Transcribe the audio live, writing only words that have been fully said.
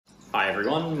Hi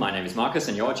everyone, my name is Marcus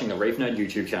and you're watching the Reef Nerd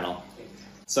YouTube channel.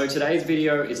 So today's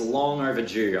video is long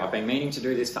overdue. I've been meaning to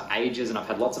do this for ages and I've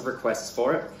had lots of requests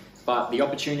for it, but the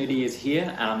opportunity is here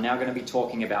and I'm now going to be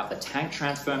talking about the tank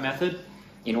transfer method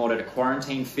in order to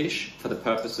quarantine fish for the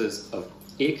purposes of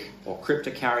ick or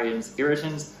Cryptocaryon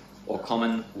irritans or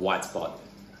common white spot.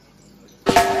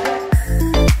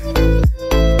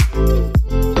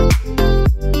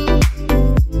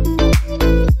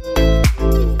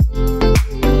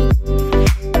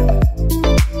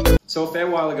 So a fair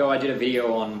while ago I did a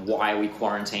video on why we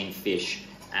quarantine fish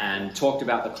and talked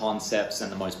about the concepts and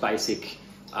the most basic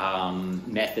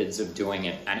methods of doing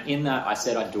it. And in that I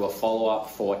said I'd do a follow-up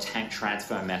for tank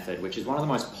transfer method, which is one of the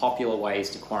most popular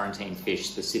ways to quarantine fish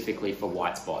specifically for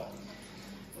white spot.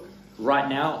 Right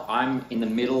now I'm in the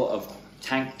middle of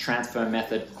tank transfer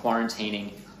method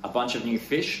quarantining a bunch of new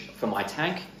fish for my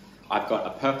tank. I've got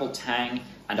a purple tang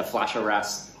and a flasher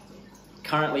wrasse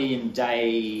currently in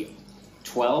day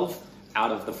 12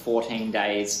 out of the 14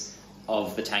 days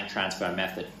of the tank transfer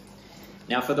method.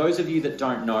 Now, for those of you that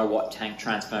don't know what tank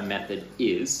transfer method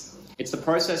is, it's the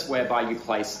process whereby you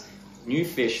place new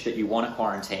fish that you want to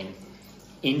quarantine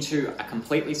into a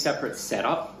completely separate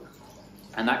setup,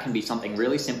 and that can be something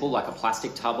really simple like a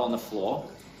plastic tub on the floor,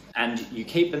 and you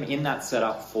keep them in that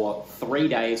setup for 3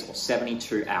 days or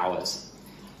 72 hours.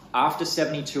 After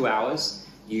 72 hours,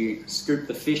 you scoop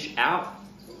the fish out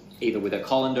either with a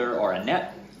colander or a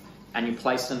net, and you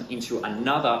place them into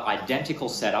another identical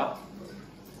setup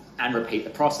and repeat the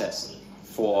process.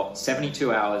 For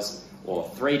 72 hours or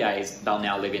 3 days, they'll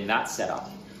now live in that setup.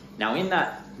 Now in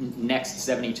that next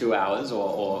 72 hours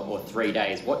or 3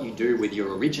 days, what you do with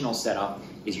your original setup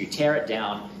is you tear it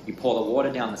down, you pour the water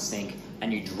down the sink,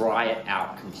 and you dry it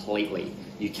out completely.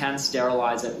 You can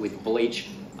sterilize it with bleach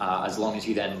as long as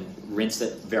you then rinse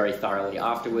it very thoroughly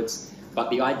afterwards. But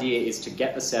the idea is to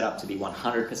get the setup to be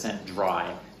 100%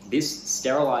 dry. This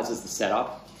sterilizes the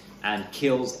setup and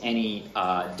kills any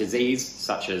disease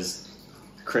such as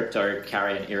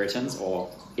Cryptocaryon irritans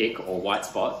or ick or white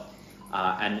spot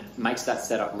and makes that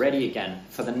setup ready again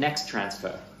for the next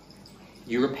transfer.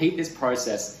 You repeat this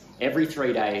process every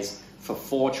 3 days for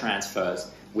 4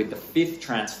 transfers, with the 5th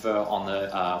transfer on the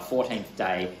 14th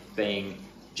day being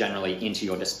generally into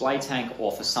your display tank,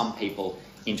 or for some people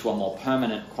into a more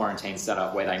permanent quarantine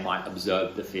setup where they might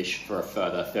observe the fish for a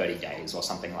further 30 days or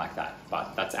something like that.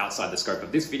 But that's outside the scope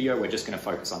of this video. We're just going to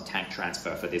focus on tank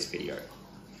transfer for this video.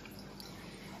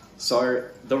 So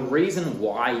the reason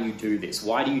why you do this,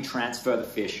 why do you transfer the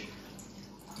fish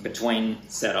between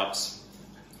setups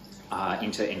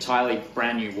into entirely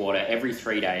brand new water every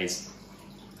 3 days,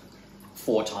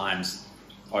 4 times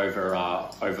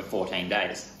over 14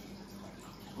 days?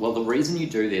 Well, the reason you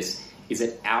do this is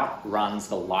it outruns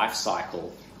the life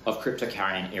cycle of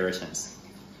Cryptocaryon irritans.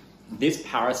 This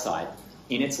parasite,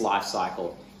 in its life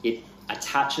cycle, it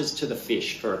attaches to the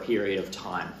fish for a period of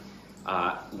time.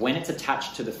 When it's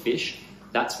attached to the fish,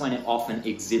 that's when it often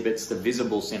exhibits the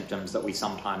visible symptoms that we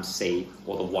sometimes see,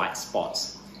 or the white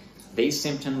spots. These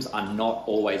symptoms are not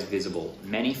always visible.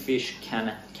 Many fish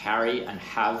can carry and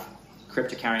have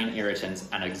Cryptocaryon irritans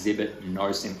and exhibit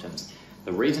no symptoms.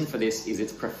 The reason for this is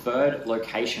its preferred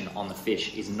location on the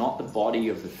fish is not the body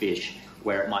of the fish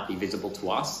where it might be visible to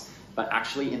us, but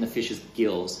actually in the fish's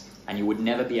gills, and you would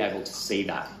never be able to see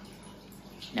that.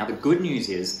 Now the good news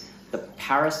is the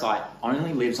parasite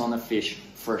only lives on the fish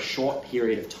for a short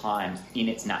period of time in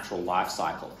its natural life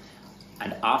cycle,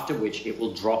 and after which it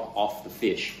will drop off the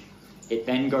fish. It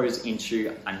then goes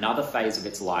into another phase of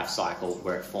its life cycle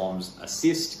where it forms a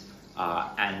cyst,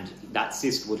 and that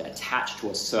cyst would attach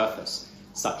to a surface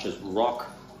such as rock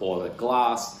or the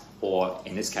glass, or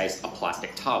in this case a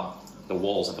plastic tub, the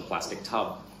walls of the plastic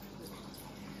tub.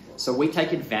 So we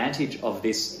take advantage of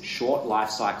this short life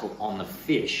cycle on the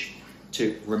fish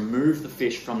to remove the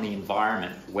fish from the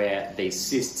environment where these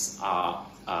cysts are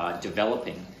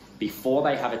developing before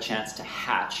they have a chance to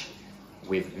hatch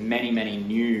with many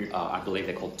new, I believe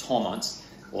they're called tormonts,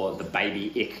 or the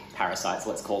baby ick parasites,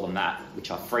 let's call them that,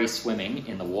 which are free swimming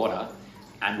in the water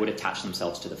and would attach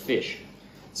themselves to the fish.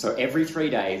 So every 3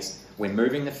 days, we're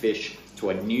moving the fish to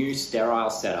a new sterile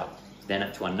setup,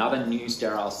 then to another new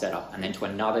sterile setup, and then to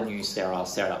another new sterile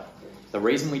setup. The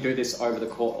reason we do this over the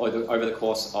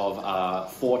course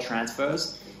of 4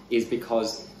 transfers is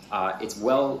because it's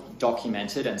well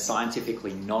documented and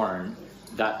scientifically known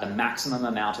that the maximum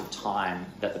amount of time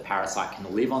that the parasite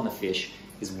can live on the fish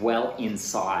is well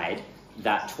inside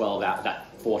that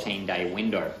 14-day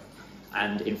window.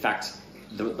 And in fact,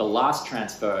 the last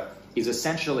transfer is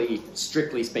essentially,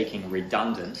 strictly speaking,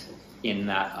 redundant in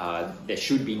that there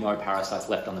should be no parasites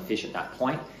left on the fish at that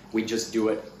point, we just do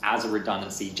it as a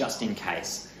redundancy just in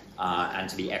case, and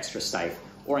to be extra safe,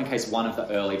 or in case one of the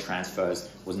early transfers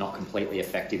was not completely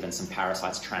effective and some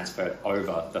parasites transferred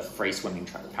over, the free-swimming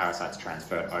parasites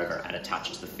transferred over and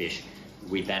attached to the fish.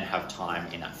 We then have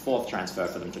time in that fourth transfer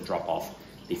for them to drop off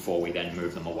before we then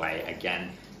move them away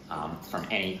again from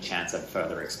any chance of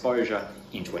further exposure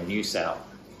into a new setup.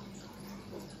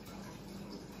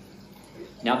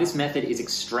 Now, this method is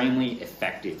extremely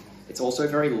effective. It's also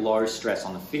very low stress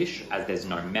on the fish, as there's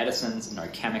no medicines, no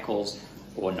chemicals,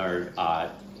 or no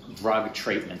drug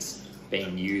treatments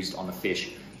being used on the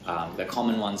fish. The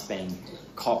common ones being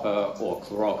copper or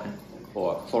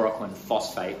chloroquine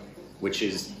phosphate,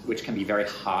 which can be very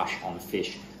harsh on the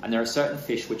fish. And there are certain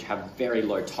fish which have very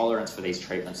low tolerance for these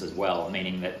treatments as well,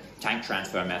 meaning that tank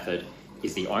transfer method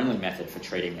is the only method for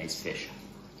treating these fish.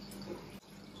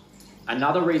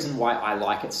 Another reason why I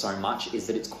like it so much is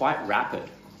that it's quite rapid.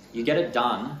 You get it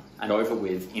done and over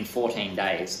with in 14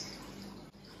 days.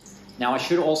 Now, I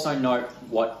should also note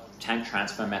what tank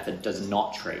transfer method does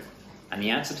not treat. And the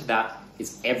answer to that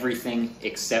is everything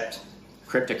except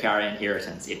Cryptocaryon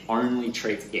irritans. It only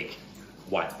treats ick,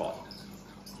 Whitespot.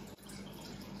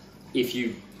 If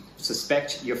you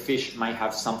suspect your fish may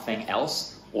have something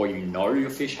else, or you know your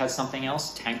fish has something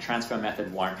else, tank transfer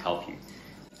method won't help you.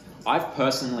 I've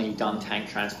personally done tank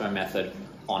transfer method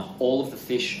on all of the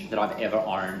fish that I've ever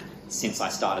owned since I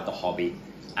started the hobby,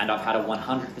 and I've had a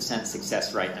 100%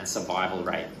 success rate and survival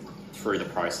rate through the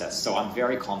process. So I'm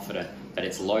very confident that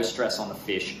it's low stress on the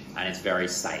fish and it's very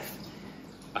safe.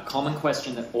 A common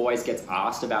question that always gets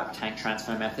asked about tank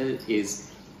transfer method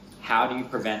is, how do you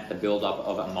prevent the buildup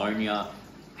of ammonia?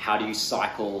 How do you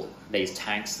cycle these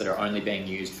tanks that are only being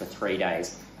used for 3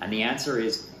 days? And the answer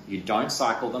is, you don't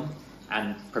cycle them,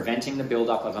 and preventing the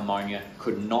buildup of ammonia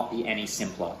could not be any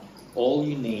simpler. All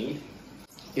you need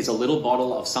is a little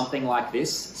bottle of something like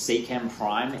this, Seachem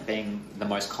Prime being the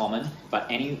most common, but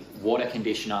any water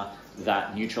conditioner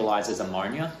that neutralizes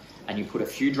ammonia, and you put a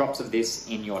few drops of this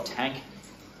in your tank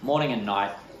morning and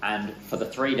night, and for the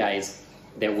 3 days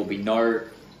there will be no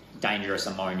dangerous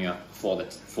ammonia for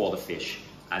the fish.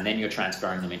 And then you're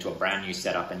transferring them into a brand new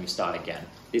setup and you start again.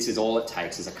 This is all it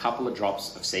takes, is a couple of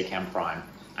drops of Seachem Prime,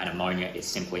 and ammonia is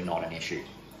simply not an issue.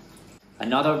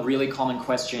 Another really common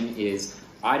question is,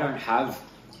 I don't have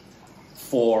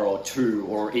 4 or 2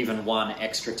 or even 1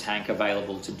 extra tank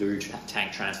available to do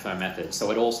tank transfer method,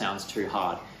 so it all sounds too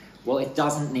hard. Well, it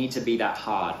doesn't need to be that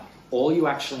hard. All you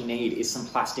actually need is some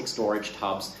plastic storage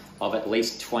tubs of at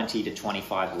least 20 to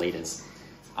 25 litres.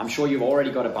 I'm sure you've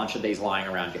already got a bunch of these lying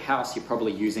around your house. You're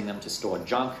probably using them to store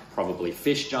junk, probably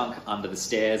fish junk under the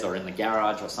stairs or in the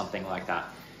garage or something like that.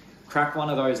 Crack one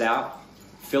of those out,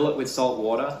 fill it with salt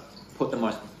water, put the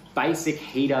most basic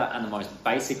heater and the most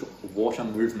basic water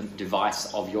movement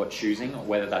device of your choosing,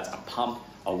 whether that's a pump,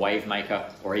 a wave maker,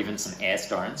 or even some air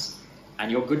stones,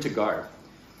 and you're good to go.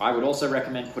 I would also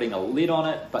recommend putting a lid on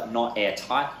it, but not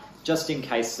airtight, just in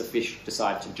case the fish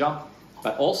decide to jump,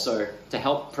 but also to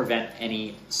help prevent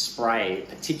any spray,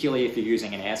 particularly if you're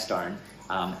using an air stone,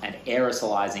 and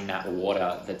aerosolizing that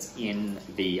water that's in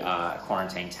the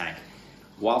quarantine tank.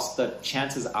 Whilst the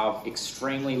chances are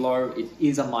extremely low, it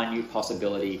is a minute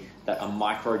possibility that a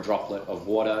micro droplet of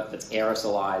water that's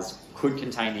aerosolized could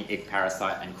contain the ick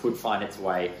parasite and could find its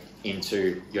way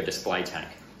into your display tank.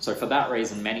 So for that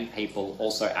reason, many people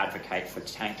also advocate for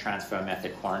tank transfer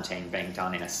method quarantine being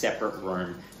done in a separate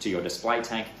room to your display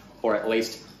tank, or at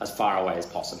least as far away as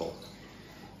possible.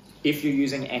 If you're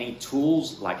using any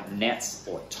tools like nets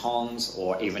or tongs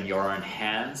or even your own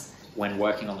hands when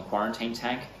working on the quarantine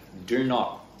tank, do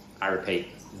not, I repeat,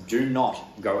 do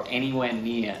not go anywhere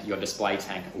near your display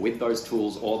tank with those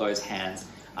tools or those hands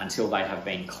until they have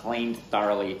been cleaned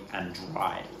thoroughly and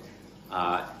dried.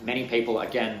 Many people,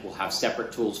 again, will have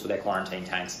separate tools for their quarantine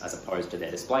tanks as opposed to their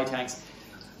display tanks.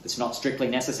 It's not strictly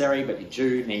necessary, but you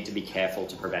do need to be careful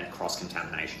to prevent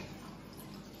cross-contamination.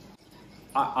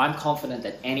 I'm confident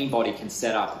that anybody can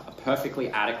set up a perfectly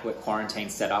adequate quarantine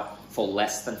setup for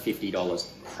less than $50,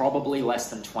 probably less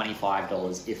than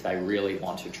 $25 if they really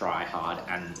want to try hard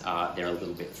and they're a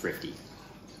little bit thrifty.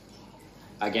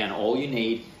 Again, all you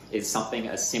need is something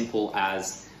as simple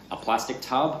as a plastic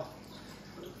tub,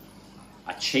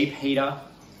 a cheap heater,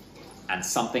 and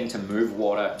something to move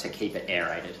water to keep it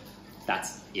aerated.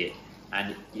 That's it.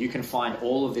 And you can find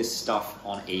all of this stuff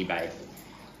on eBay.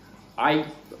 I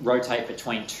rotate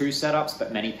between 2 setups,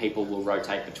 but many people will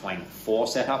rotate between 4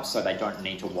 setups, so they don't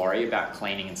need to worry about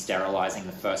cleaning and sterilizing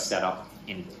the first setup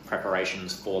in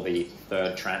preparations for the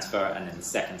 3rd transfer, and then the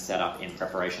 2nd setup in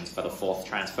preparations for the 4th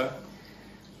transfer.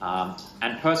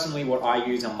 And personally, what I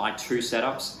use on my 2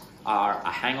 setups, are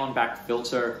a hang-on back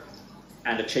filter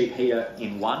and a cheap heater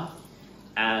in one,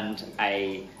 and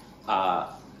a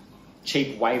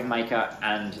cheap wave maker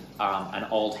and an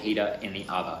old heater in the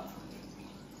other.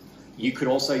 You could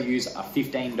also use a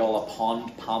 $15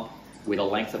 pond pump with a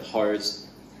length of hose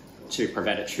to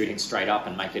prevent it shooting straight up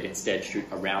and make it instead shoot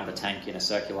around the tank in a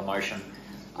circular motion.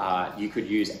 You could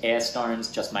use air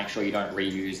stones. Just make sure you don't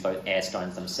reuse those air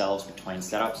stones themselves between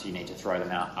setups. You need to throw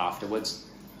them out afterwards.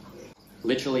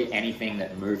 Literally anything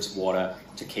that moves water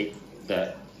to keep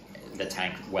the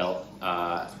tank well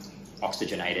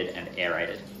oxygenated and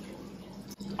aerated.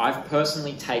 I've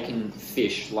personally taken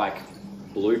fish like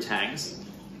blue tangs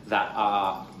that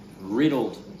are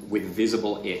riddled with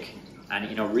visible ick and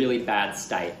in a really bad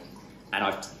state, and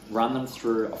I've run them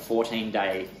through a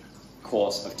 14-day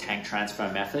course of tank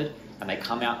transfer method, and they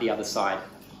come out the other side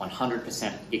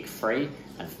 100% ick free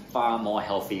and far more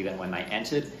healthy than when they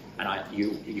entered, and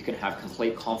you can have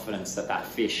complete confidence that that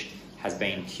fish has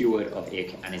been cured of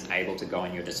ick and is able to go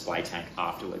in your display tank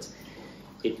afterwards.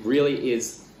 It really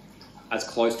is as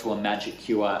close to a magic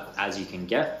cure as you can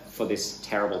get for this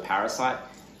terrible parasite,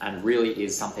 and really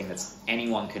is something that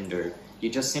anyone can do. You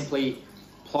just simply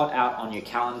plot out on your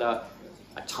calendar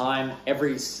a time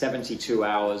every 72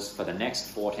 hours for the next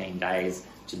 14 days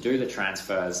to do the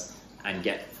transfers and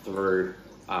get through.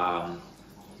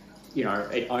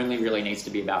 It only really needs to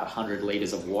be about 100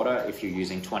 liters of water if you're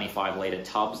using 25-liter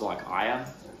tubs like I am,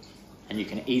 and you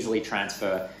can easily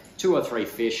transfer 2 or 3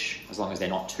 fish, as long as they're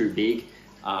not too big,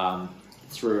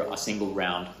 through a single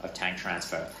round of tank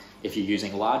transfer. If you're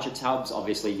using larger tubs,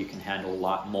 obviously you can handle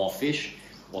more fish,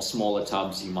 or smaller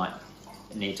tubs, you might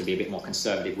need to be a bit more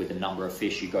conservative with the number of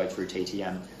fish you go through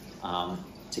TTM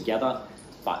together,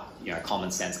 but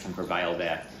common sense can prevail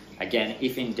there. Again,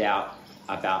 if in doubt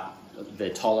about the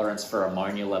tolerance for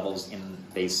ammonia levels in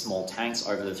these small tanks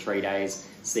over the 3 days,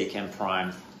 Seachem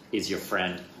Prime is your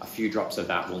friend. A few drops of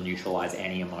that will neutralize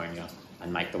any ammonia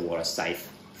and make the water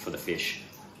safe for the fish.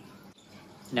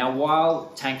 Now,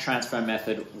 while tank transfer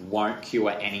method won't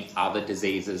cure any other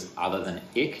diseases other than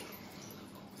ick,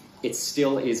 it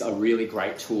still is a really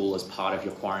great tool as part of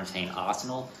your quarantine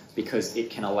arsenal, because it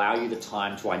can allow you the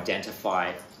time to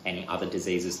identify any other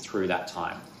diseases through that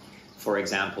time. For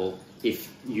example,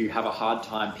 if you have a hard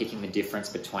time picking the difference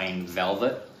between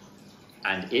velvet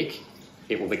and ick,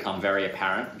 it will become very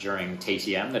apparent during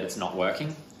TTM that it's not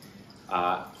working.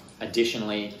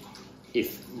 Additionally,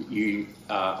 if you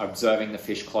are observing the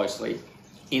fish closely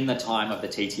in the time of the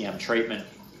TTM treatment,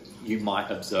 you might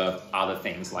observe other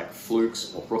things like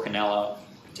flukes or bruchinella,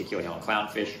 particularly on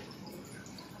clownfish,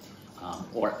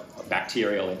 or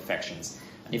bacterial infections.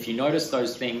 And if you notice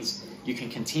those things, you can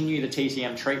continue the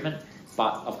TTM treatment,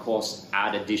 but of course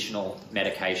add additional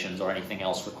medications or anything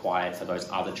else required for those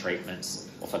other treatments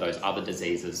or for those other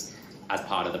diseases as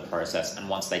part of the process. And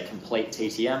once they complete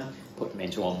TTM, put them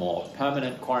into a more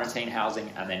permanent quarantine housing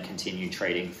and then continue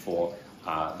treating for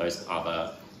those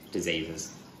other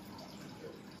diseases.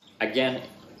 Again,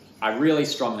 I really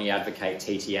strongly advocate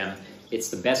TTM. It's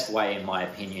the best way, in my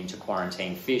opinion, to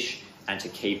quarantine fish and to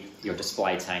keep your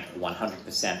display tank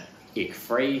 100%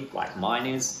 ick-free, like mine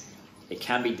is. It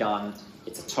can be done.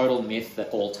 It's a total myth that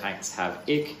all tanks have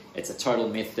ick. It's a total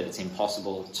myth that it's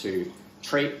impossible to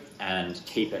treat and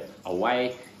keep it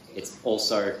away. It's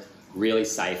also really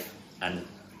safe and,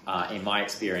 in my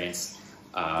experience,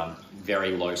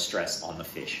 very low stress on the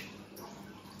fish.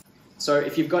 So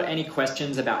if you've got any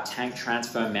questions about tank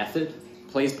transfer method,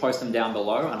 please post them down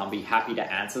below and I'll be happy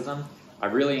to answer them. I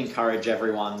really encourage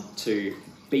everyone to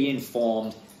be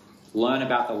informed, learn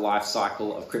about the life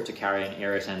cycle of Cryptocaryon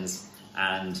irritans,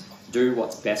 and do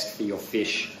what's best for your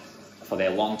fish for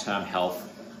their long-term health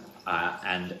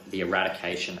and the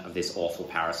eradication of this awful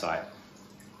parasite.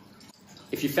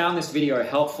 If you found this video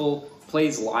helpful,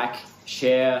 please like,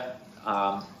 share,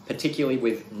 particularly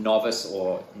with novice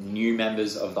or new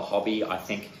members of the hobby. I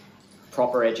think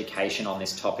proper education on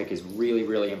this topic is really,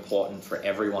 really important for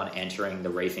everyone entering the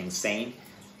reefing scene.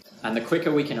 And the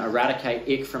quicker we can eradicate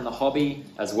ick from the hobby,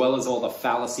 as well as all the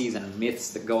fallacies and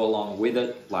myths that go along with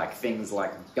it, like things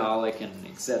like garlic and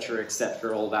etc.,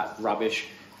 all that rubbish,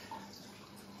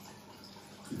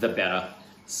 the better.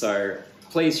 So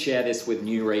please share this with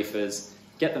new reefers,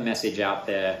 get the message out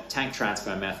there. Tank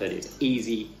transfer method is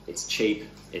easy, it's cheap,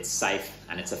 it's safe,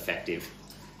 and it's effective.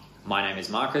 My name is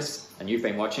Marcus, and you've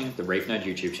been watching the Reef Nerd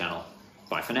YouTube channel.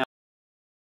 Bye for now.